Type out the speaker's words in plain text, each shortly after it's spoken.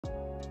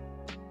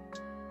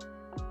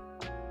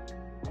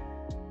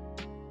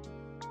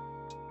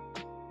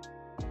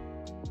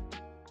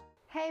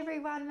Hey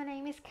everyone, my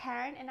name is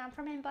Karen and I'm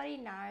from Embody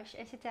Nourish,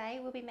 and today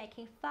we'll be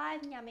making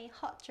 5 yummy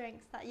hot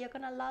drinks that you're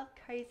gonna love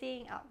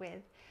cozying up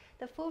with.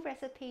 The full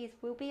recipes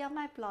will be on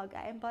my blog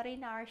at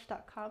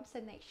embodynourish.com, so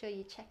make sure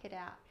you check it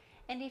out.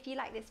 And if you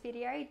like this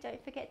video,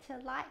 don't forget to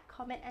like,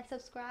 comment and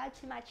subscribe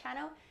to my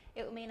channel.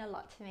 It will mean a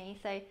lot to me,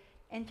 so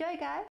enjoy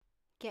guys!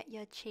 Get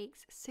your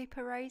cheeks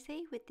super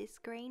rosy with this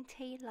green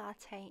tea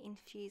latte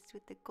infused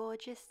with the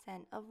gorgeous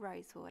scent of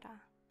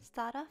rosewater.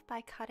 Start off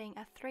by cutting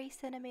a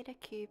 3cm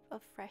cube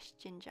of fresh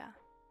ginger.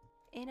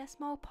 In a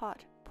small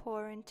pot,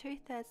 pour in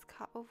 2/3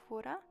 cup of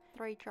water,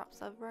 3 drops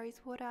of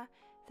rose water,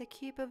 the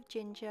cube of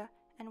ginger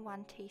and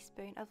 1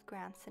 teaspoon of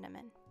ground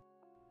cinnamon.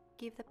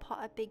 Give the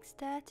pot a big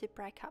stir to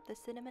break up the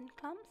cinnamon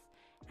clumps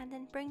and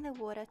then bring the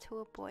water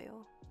to a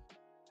boil.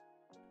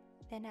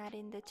 Then add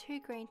in the 2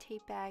 green tea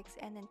bags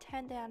and then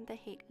turn down the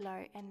heat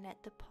low and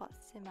let the pot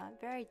simmer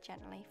very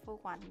gently for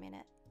 1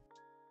 minute.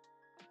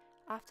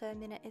 After a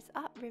minute is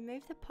up,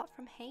 remove the pot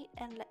from heat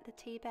and let the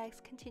tea bags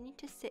continue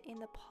to sit in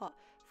the pot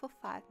for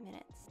 5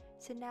 minutes.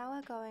 So now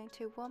we're going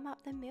to warm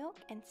up the milk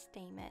and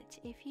steam it.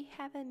 If you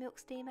have a milk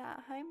steamer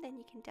at home, then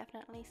you can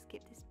definitely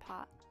skip this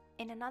part.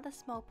 In another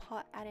small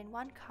pot, add in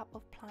 1 cup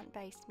of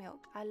plant-based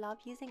milk. I love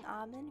using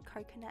almond,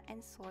 coconut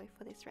and soy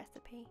for this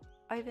recipe.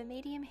 Over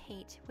medium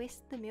heat,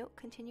 whisk the milk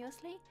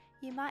continuously.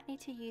 You might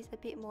need to use a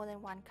bit more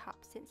than 1 cup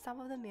since some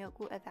of the milk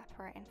will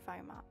evaporate and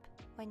foam up.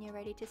 When you're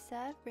ready to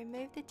serve,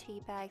 remove the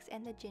tea bags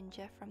and the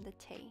ginger from the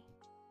tea.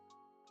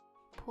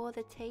 Pour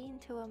the tea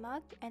into a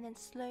mug and then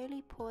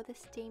slowly pour the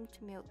steamed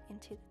milk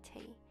into the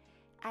tea.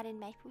 Add in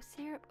maple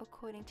syrup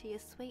according to your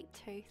sweet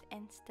tooth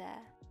and stir.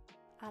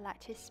 I like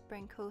to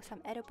sprinkle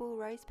some edible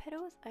rose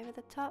petals over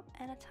the top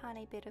and a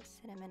tiny bit of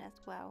cinnamon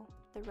as well.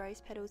 The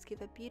rose petals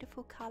give a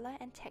beautiful colour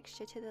and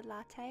texture to the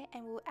latte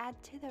and will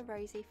add to the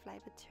rosy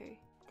flavour too.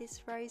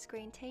 This rose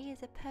green tea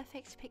is a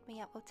perfect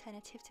pick-me-up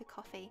alternative to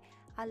coffee.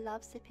 I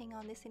love sipping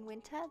on this in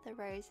winter. The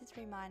roses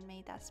remind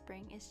me that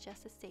spring is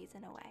just a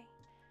season away.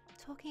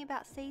 Talking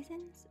about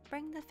seasons,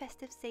 bring the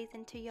festive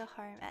season to your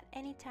home at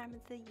any time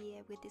of the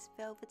year with this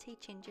velvety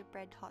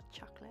gingerbread hot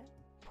chocolate.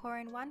 Pour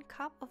in 1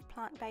 cup of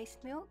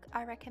plant-based milk.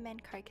 I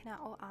recommend coconut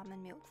or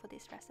almond milk for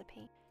this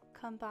recipe.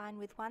 Combine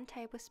with 1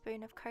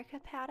 tablespoon of cocoa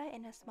powder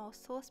in a small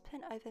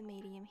saucepan over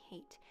medium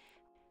heat.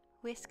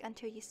 Whisk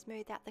until you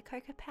smooth out the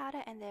cocoa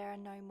powder and there are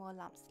no more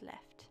lumps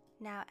left.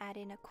 Now add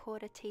in a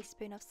 1/4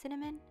 teaspoon of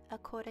cinnamon, a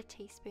 1/4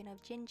 teaspoon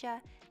of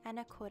ginger and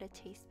a 1/4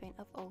 teaspoon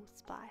of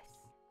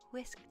allspice.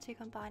 Whisk to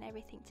combine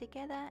everything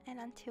together and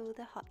until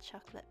the hot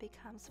chocolate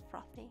becomes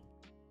frothy.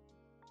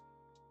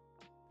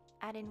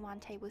 Add in 1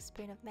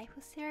 tablespoon of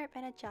maple syrup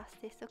and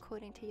adjust this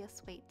according to your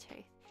sweet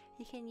tooth.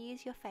 You can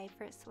use your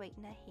favourite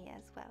sweetener here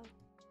as well.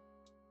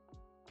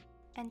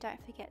 And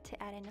don't forget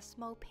to add in a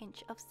small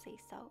pinch of sea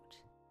salt.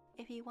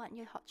 If you want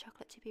your hot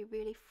chocolate to be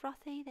really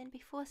frothy, then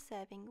before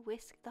serving,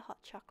 whisk the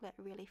hot chocolate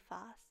really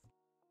fast.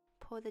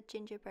 Pour the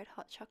gingerbread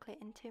hot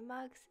chocolate into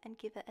mugs and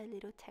give it a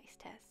little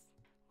taste test.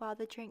 While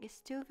the drink is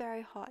still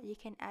very hot, you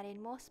can add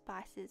in more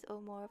spices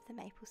or more of the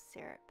maple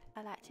syrup.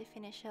 I like to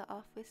finish it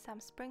off with some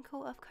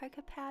sprinkle of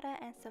cocoa powder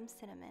and some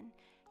cinnamon.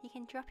 You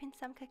can drop in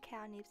some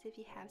cacao nibs if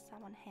you have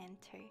some on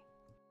hand too.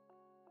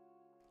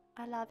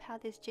 I love how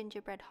this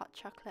gingerbread hot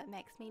chocolate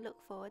makes me look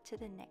forward to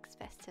the next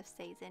festive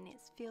season.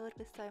 It's filled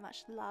with so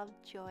much love,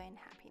 joy and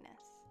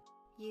happiness.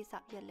 Use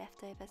up your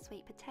leftover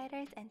sweet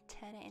potatoes and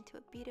turn it into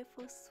a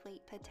beautiful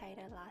sweet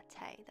potato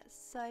latte that's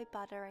so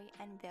buttery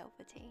and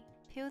velvety.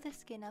 Peel the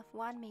skin off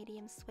 1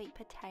 medium sweet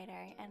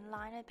potato and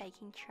line a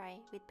baking tray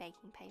with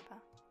baking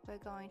paper. We're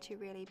going to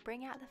really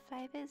bring out the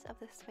flavours of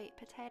the sweet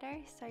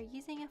potato, so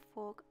using a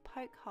fork,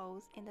 poke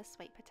holes in the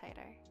sweet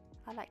potato.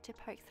 I like to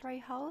poke 3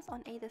 holes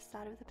on either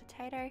side of the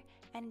potato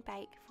and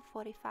bake for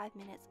 45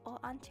 minutes or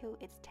until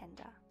it's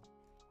tender.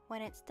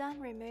 When it's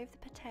done, remove the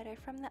potato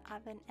from the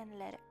oven and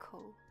let it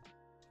cool.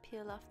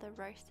 Peel off the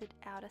roasted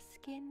outer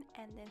skin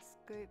and then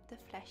scoop the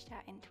flesh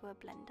out into a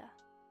blender.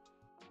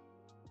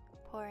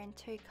 Pour in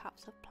 2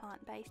 cups of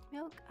plant-based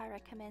milk. I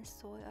recommend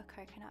soy or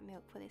coconut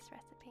milk for this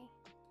recipe.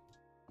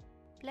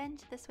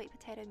 Blend the sweet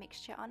potato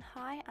mixture on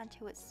high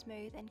until it's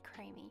smooth and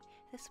creamy.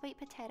 The sweet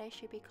potato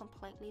should be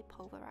completely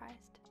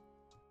pulverized.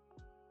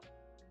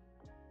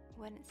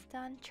 When it's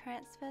done,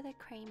 transfer the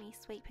creamy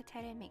sweet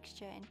potato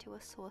mixture into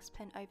a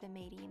saucepan over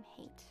medium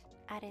heat.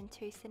 Add in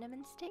 2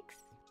 cinnamon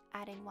sticks.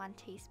 Add in 1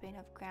 teaspoon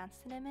of ground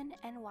cinnamon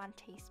and 1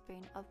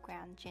 teaspoon of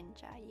ground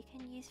ginger. You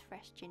can use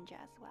fresh ginger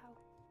as well.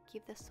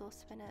 Give the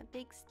saucepan a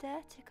big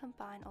stir to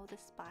combine all the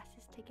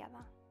spices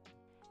together.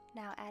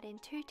 Now add in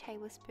 2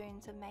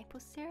 tablespoons of maple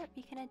syrup.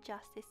 You can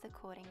adjust this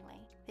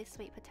accordingly. This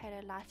sweet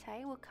potato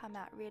latte will come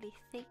out really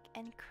thick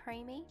and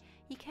creamy.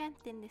 You can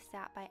thin this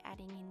out by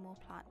adding in more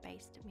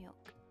plant-based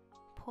milk.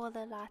 Pour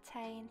the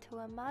latte into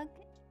a mug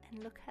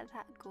and look at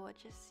that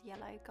gorgeous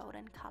yellow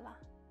golden colour.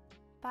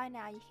 By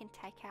now you can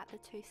take out the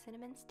 2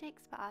 cinnamon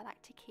sticks, but I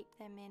like to keep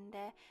them in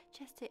there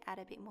just to add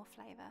a bit more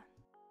flavour.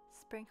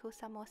 Sprinkle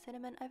some more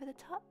cinnamon over the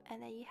top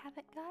and there you have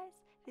it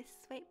guys. This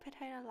sweet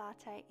potato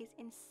latte is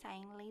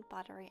insanely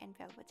buttery and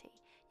velvety.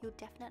 You'll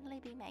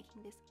definitely be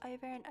making this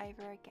over and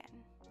over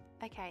again.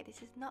 Okay,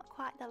 this is not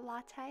quite the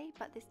latte,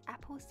 but this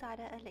apple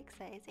cider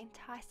elixir is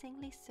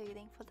enticingly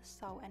soothing for the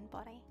soul and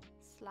body.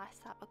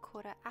 Slice up a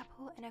quarter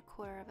apple and a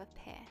quarter of a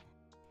pear.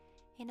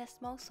 In a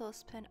small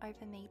saucepan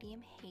over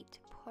medium heat,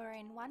 pour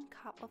in 1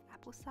 cup of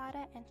apple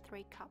cider and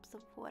 3 cups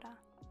of water.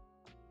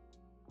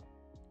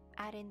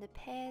 Add in the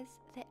pears,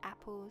 the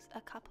apples,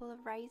 a couple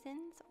of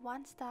raisins,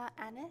 1 star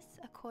anise,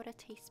 a quarter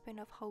teaspoon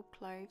of whole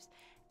cloves,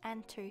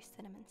 and 2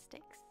 cinnamon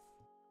sticks.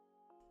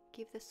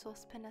 Give the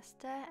saucepan a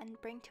stir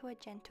and bring to a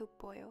gentle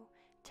boil.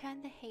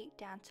 Turn the heat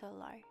down to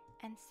low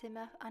and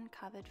simmer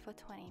uncovered for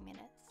 20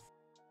 minutes.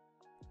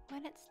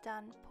 When it's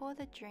done, pour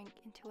the drink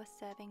into a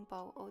serving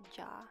bowl or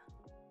jar.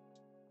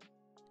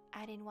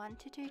 Add in 1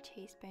 to 2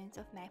 teaspoons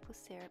of maple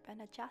syrup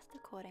and adjust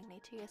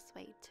accordingly to your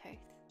sweet tooth.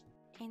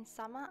 In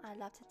summer, I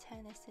love to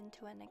turn this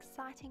into an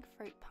exciting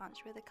fruit punch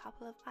with a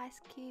couple of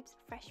ice cubes,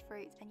 fresh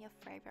fruits, and your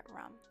favourite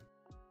rum.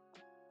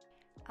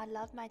 I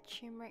love my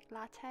turmeric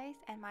lattes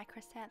and my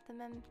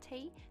chrysanthemum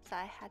tea, so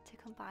I had to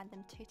combine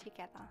them two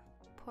together.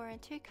 Pour in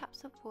 2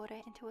 cups of water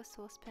into a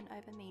saucepan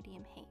over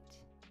medium heat.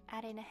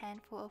 Add in a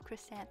handful of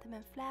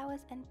chrysanthemum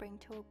flowers and bring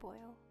to a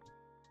boil.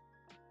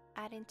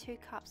 Add in 2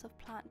 cups of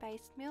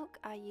plant-based milk.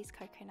 I use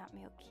coconut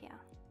milk here.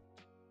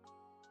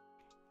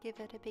 Give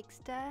it a big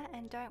stir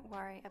and don't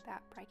worry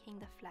about breaking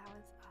the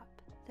flowers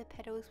up. The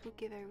petals will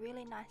give a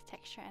really nice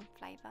texture and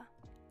flavour.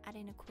 Add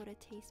in a quarter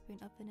teaspoon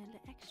of vanilla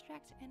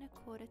extract and a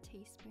quarter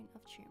teaspoon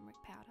of turmeric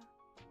powder.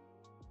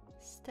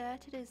 Stir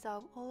to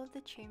dissolve all of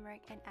the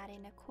turmeric and add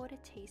in a quarter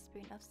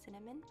teaspoon of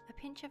cinnamon, a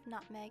pinch of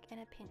nutmeg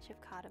and a pinch of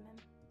cardamom.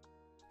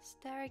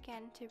 Stir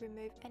again to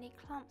remove any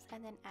clumps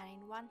and then add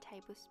in 1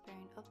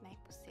 tablespoon of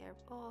maple syrup,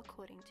 or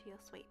according to your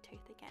sweet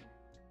tooth again.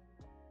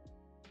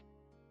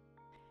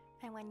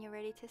 And when you're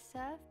ready to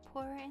serve,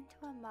 pour it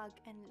into a mug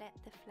and let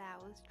the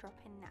flowers drop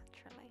in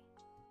naturally.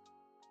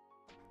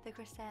 The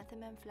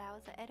chrysanthemum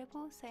flowers are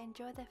edible, so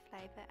enjoy their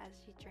flavour as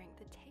you drink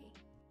the tea.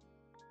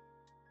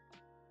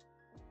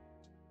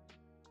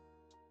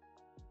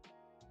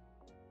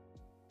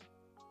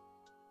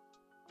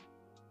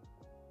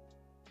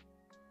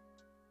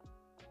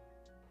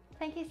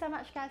 Thank you so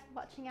much guys for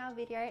watching our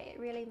video. It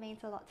really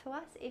means a lot to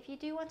us. If you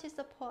do want to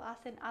support us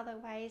in other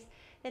ways,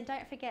 then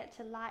don't forget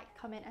to like,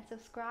 comment and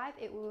subscribe.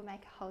 It will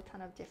make a whole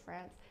ton of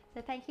difference.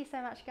 So thank you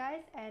so much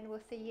guys, and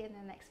we'll see you in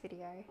the next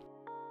video.